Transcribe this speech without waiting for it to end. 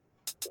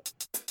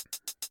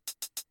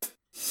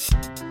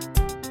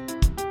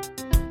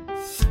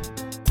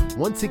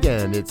Once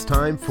again, it's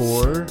time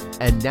for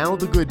And Now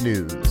the Good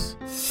News,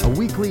 a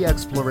weekly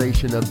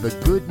exploration of the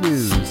good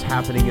news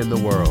happening in the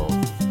world.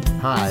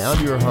 Hi,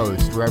 I'm your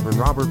host, Reverend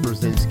Robert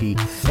Brzezinski,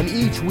 and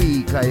each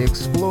week I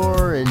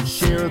explore and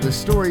share the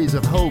stories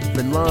of hope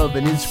and love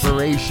and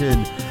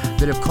inspiration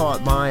that have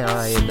caught my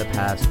eye in the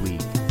past week.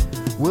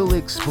 We'll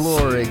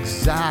explore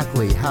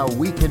exactly how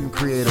we can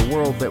create a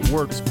world that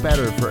works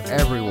better for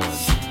everyone.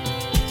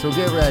 So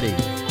get ready,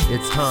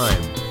 it's time.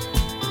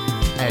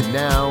 And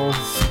now,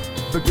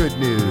 the good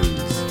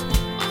news.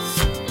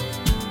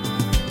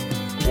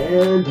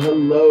 And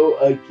hello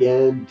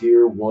again,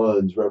 dear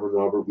ones. Reverend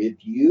Robert with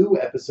you,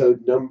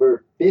 episode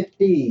number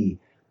 50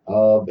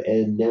 of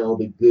And Now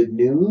the Good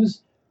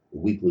News, a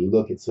weekly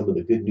look at some of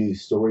the good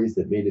news stories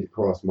that made it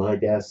across my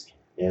desk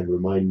and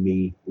remind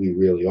me we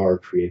really are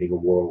creating a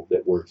world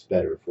that works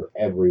better for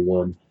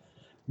everyone.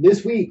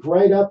 This week,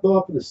 right up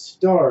off the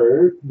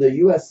start, the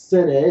U.S.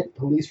 Senate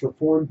police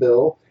reform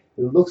bill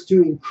looks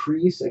to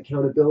increase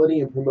accountability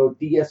and promote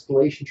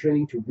de-escalation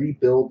training to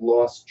rebuild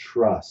lost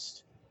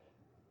trust.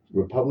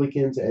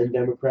 Republicans and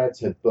Democrats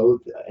have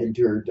both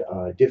entered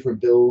different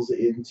bills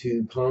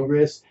into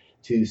Congress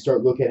to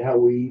start look at how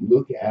we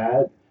look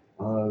at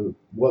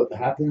what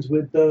happens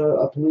with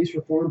a police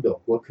reform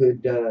bill. What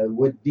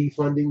would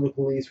defunding the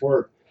police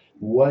work?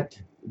 What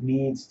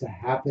needs to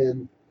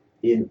happen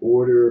in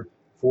order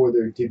for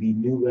there to be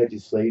new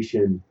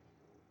legislation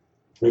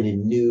and a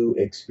new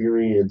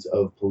experience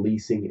of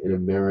policing in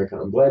America?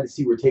 I'm glad to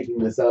see we're taking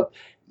this up.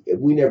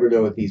 We never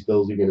know if these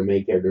bills are going to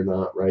make it or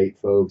not, right,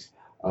 folks?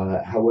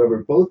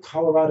 However, both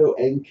Colorado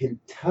and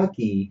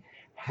Kentucky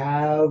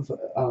have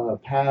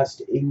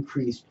passed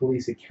increased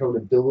police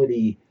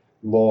accountability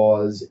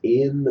laws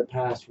in the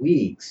past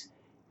weeks,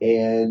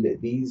 and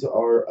these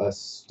are a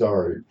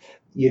start.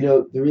 You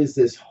know, there is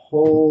this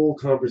whole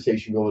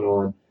conversation going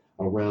on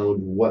around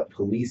what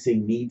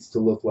policing needs to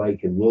look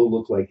like and will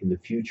look like in the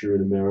future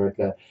in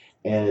America,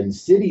 and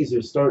cities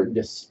are starting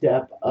to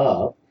step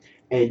up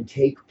and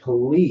take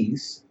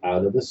police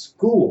out of the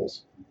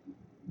schools.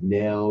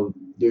 Now,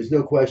 there's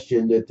no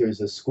question that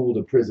there's a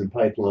school-to-prison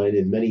pipeline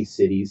in many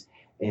cities,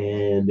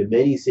 and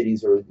many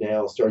cities are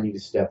now starting to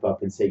step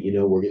up and say, you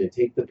know, we're going to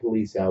take the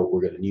police out,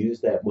 we're going to use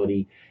that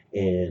money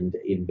and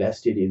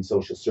invest it in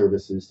social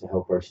services to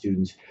help our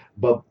students.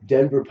 But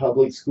Denver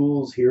Public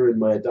Schools here in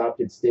my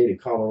adopted state of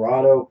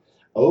Colorado,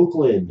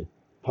 Oakland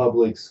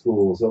Public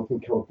Schools,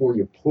 Oakland,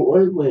 California,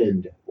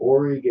 Portland,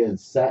 Oregon,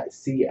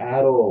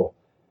 Seattle,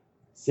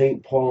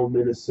 St. Paul,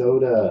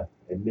 Minnesota,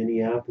 and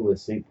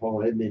Minneapolis, St.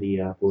 Paul and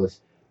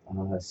Minneapolis,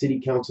 city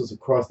councils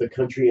across the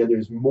country, and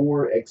there's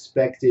more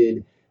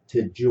expected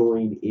to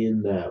join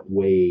in that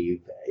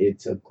wave.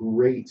 It's a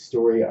great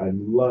story. I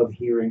love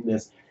hearing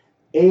this.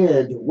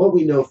 And what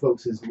we know,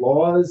 folks, is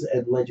laws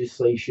and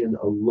legislation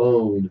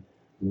alone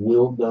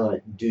will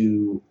not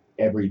do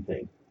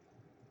everything.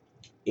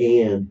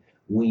 And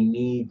we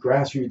need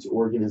grassroots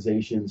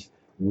organizations.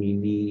 We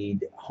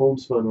need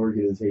homespun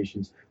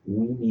organizations.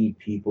 We need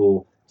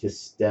people to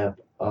step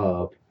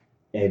up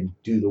and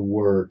do the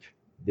work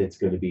that's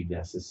going to be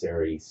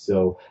necessary.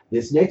 So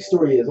this next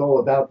story is all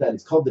about that.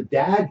 It's called the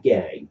Dad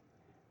Gang.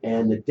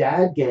 And the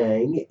Dad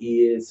Gang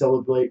is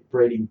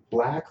celebrating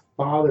Black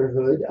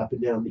fatherhood up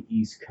and down the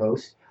East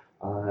Coast.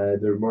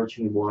 They're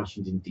marching in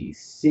Washington,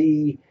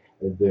 D.C.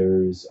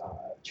 There's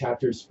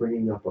chapters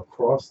springing up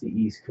across the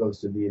East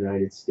Coast of the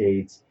United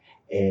States.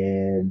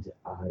 And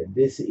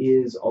this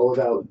is all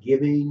about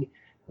giving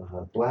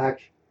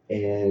Black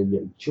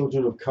and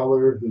children of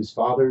color whose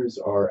fathers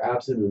are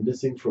absent or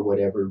missing for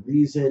whatever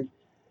reason.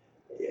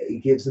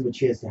 It gives them a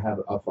chance to have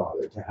a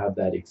father, to have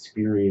that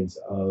experience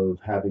of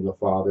having a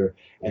father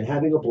and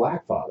having a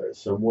Black father,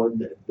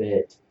 someone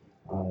that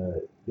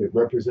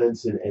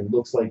represents and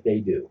looks like they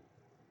do.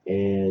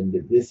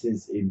 And this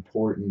is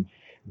important.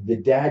 The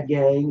Dad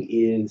Gang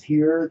is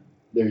here.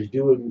 They're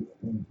doing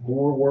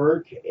more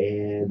work,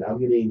 and I'm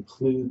going to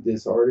include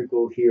this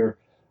article here.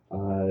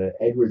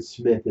 Edward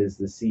Smith is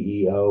the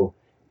CEO,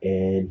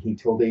 and he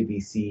told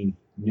ABC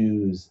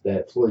News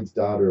that Floyd's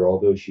daughter,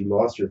 although she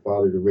lost her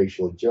father to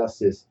racial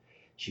injustice,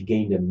 she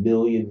gained 1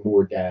 million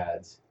more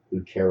dads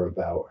who care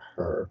about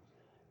her.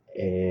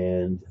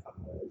 And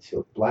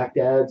so Black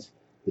dads,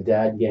 the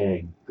Dad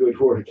Gang, good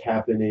work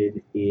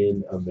happening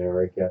in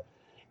America.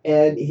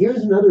 And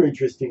here's another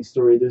interesting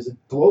story. There's a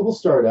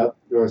startup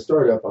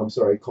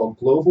called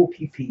Global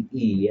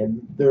PPE,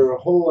 and their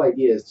whole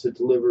idea is to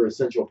deliver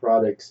essential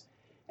products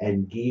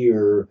and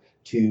gear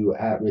to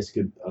at-risk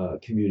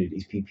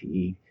communities,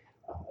 PPE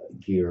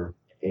gear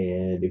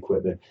and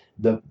equipment.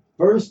 The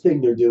first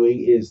thing they're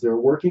doing is they're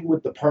working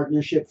with the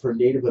Partnership for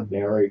Native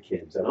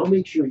Americans, and I'll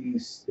make sure you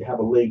have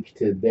a link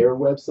to their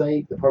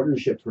website. The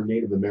Partnership for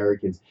Native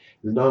Americans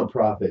is a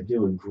nonprofit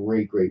doing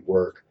great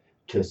work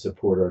to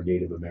support our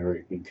Native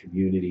American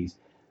communities.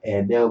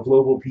 And now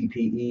Global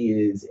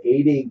PPE is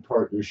aiding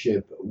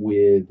partnership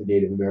with the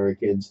Native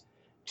Americans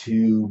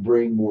to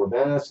bring more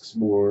masks,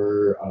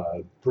 more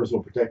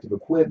personal protective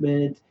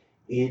equipment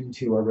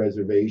into our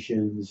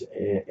reservations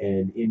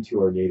and into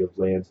our native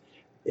lands.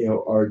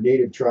 our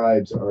native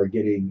tribes are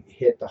getting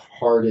hit the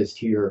hardest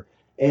here,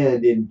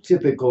 and in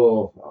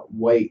typical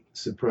white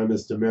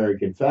supremacist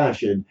American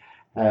fashion,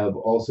 have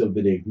also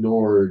been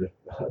ignored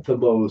the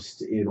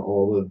most in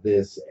all of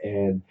this.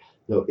 And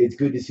so it's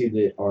good to see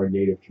that our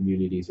native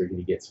communities are going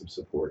to get some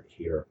support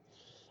here.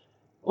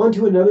 On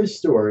to another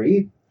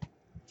story.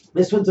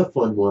 This one's a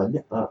fun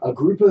one. A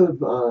group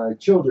of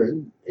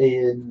children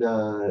in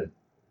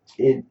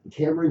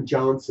Cameron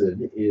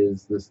Johnson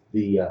is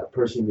the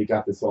person that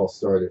got this all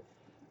started.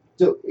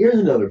 So here's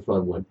another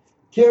fun one.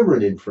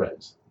 Cameron and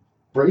Friends,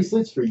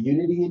 bracelets for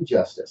unity and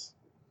justice.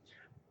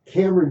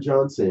 Cameron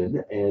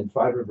Johnson and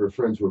 5 of her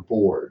friends were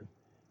bored,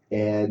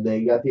 and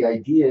they got the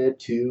idea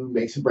to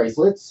make some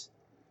bracelets.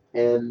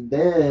 And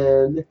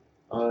then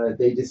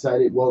they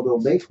decided, well, they'll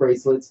make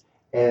bracelets,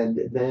 and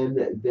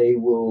then they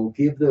will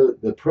give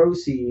the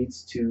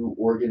proceeds to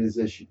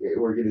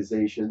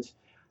organizations.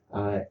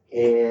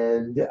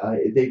 And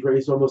they've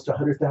raised almost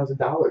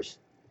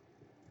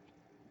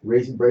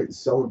 $100,000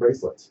 selling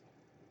bracelets.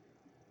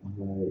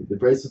 The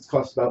bracelets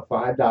cost about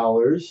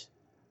 $5,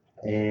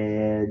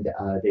 and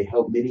they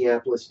help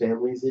Minneapolis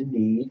families in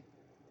need.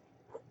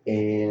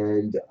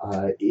 And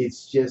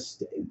it's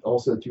just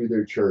also through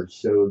their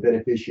church. So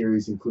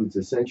beneficiaries includes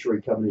the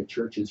Sanctuary Covenant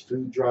Church's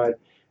food drive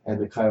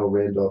and the Kyle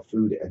Randolph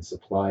food and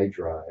supply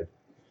drive.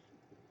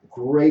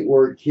 Great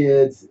work,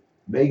 kids.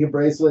 Making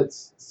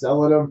bracelets,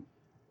 selling them,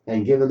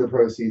 and giving the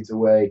proceeds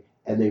away.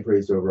 And they've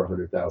raised over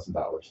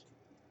 $100,000.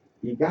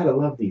 You gotta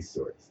love these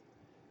stories.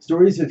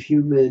 Stories of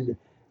human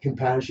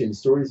compassion,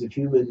 stories of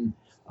human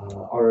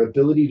our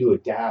ability to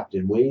adapt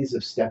and ways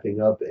of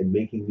stepping up and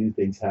making new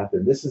things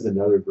happen. This is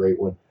another great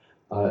one.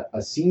 A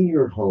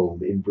senior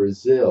home in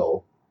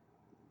Brazil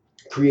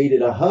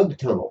created a hug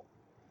tunnel.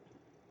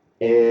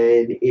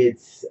 And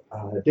it's,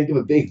 think of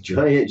a big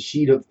giant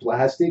sheet of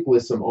plastic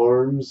with some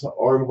arm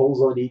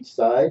holes on each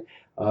side,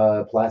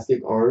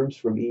 plastic arms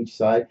from each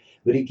side.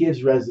 But it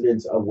gives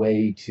residents a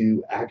way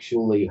to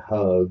actually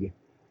hug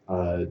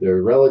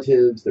their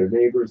relatives, their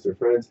neighbors, their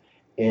friends.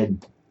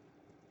 And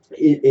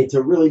it's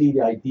a really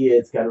neat idea.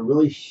 It's got a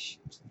really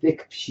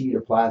thick sheet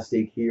of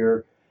plastic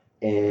here,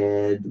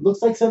 and it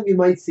looks like something you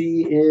might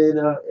see in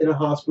a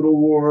hospital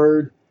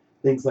ward,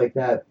 things like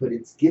that. But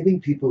it's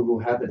giving people who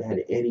haven't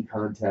had any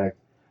contact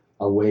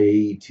a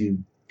way to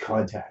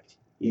contact,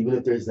 even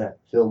if there's that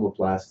film of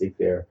plastic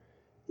there.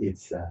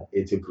 It's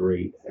a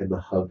great, and the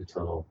hug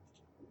tunnel.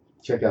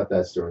 Check out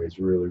that story. It's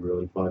really,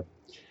 really fun.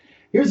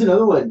 Here's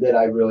another one that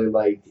I really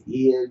liked.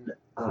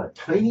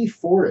 Tiny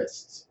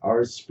forests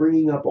are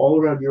springing up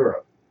all around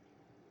Europe.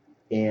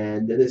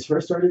 And this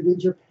first started in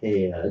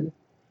Japan.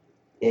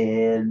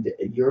 And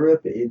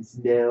Europe is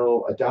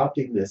now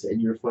adopting this.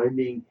 And you're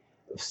finding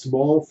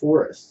small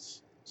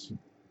forests,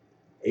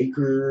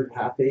 acre,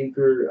 half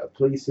acre, a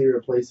place here,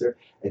 a place there.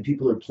 And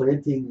people are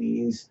planting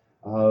these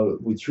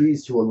with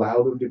trees to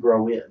allow them to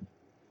grow in.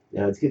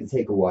 Now, it's going to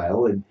take a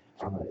while. And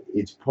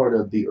it's part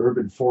of the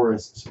Urban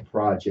Forests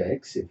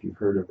projects, if you've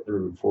heard of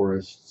urban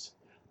forests.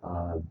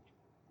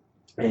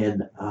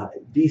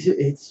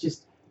 It's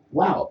just,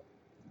 wow.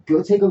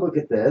 Go take a look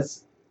at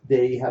this.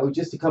 They have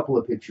just a couple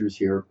of pictures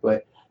here,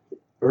 but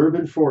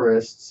urban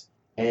forests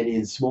and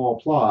in small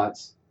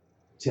plots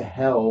to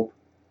help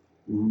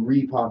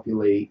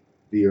repopulate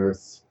the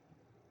Earth's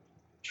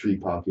tree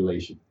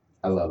population.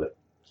 I love it.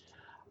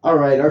 All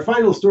right, our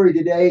final story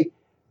today.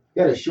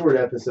 Got a short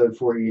episode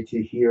for you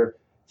to hear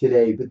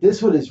today, but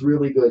this one is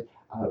really good.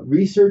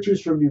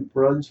 Researchers from New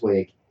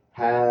Brunswick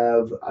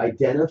have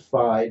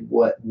identified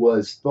what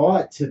was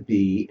thought to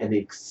be an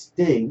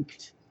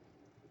extinct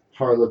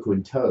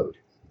harlequin toad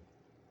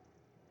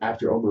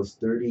after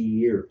almost 30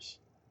 years.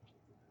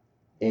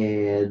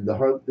 And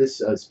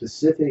this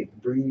specific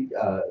breed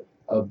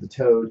of the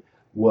toad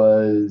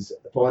was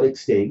thought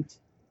extinct,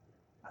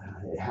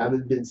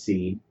 haven't been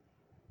seen,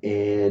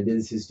 and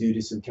this is due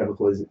to some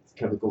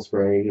chemical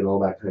spraying and all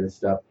that kind of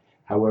stuff.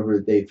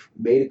 However, they've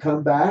made a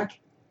comeback,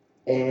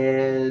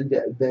 and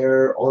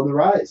they're on the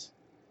rise.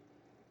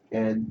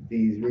 And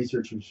these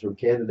researchers from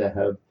Canada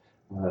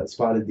have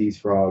spotted these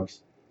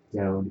frogs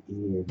down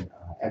in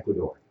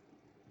Ecuador.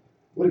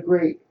 What a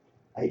great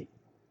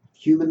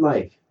human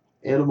life,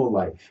 animal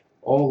life,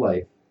 all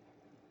life,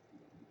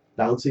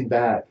 bouncing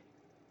back,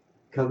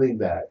 coming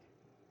back,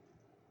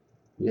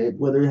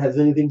 whether it has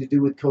anything to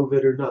do with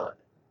COVID or not.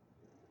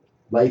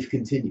 Life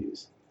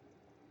continues,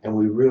 and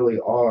we really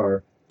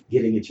are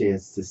getting a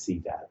chance to see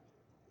that.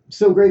 I'm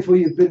so grateful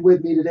you've been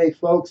with me today,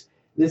 folks.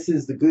 This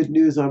is the good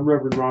news. I'm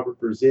Reverend Robert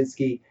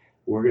Brzezinski.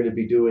 We're going to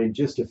be doing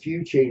just a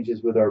few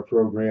changes with our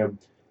program.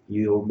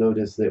 You'll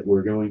notice that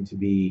we're going to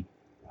be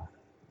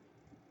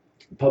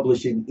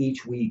publishing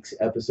each week's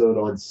episode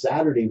on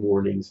Saturday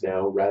mornings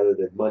now rather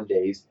than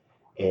Mondays,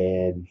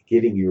 and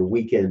getting your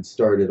weekend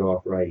started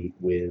off right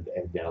with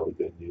And Now the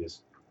Good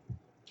News.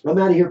 I'm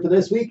out of here for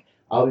this week.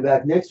 I'll be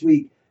back next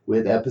week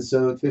with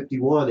episode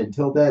 51.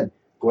 Until then,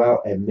 go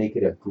out and make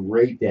it a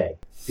great day.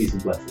 Peace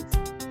and blessings.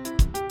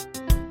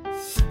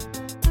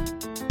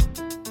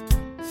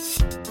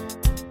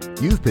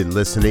 You've been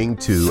listening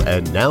to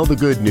And Now the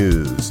Good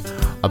News,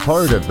 a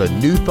part of the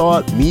New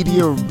Thought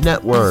Media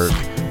Network,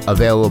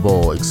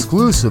 available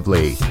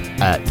exclusively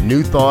at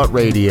New Thought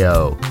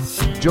Radio.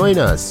 Join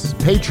us,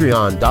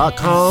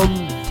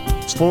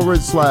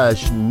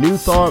 patreon.com/New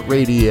Thought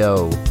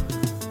Radio.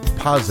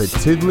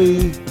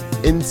 Positively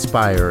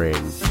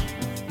inspiring.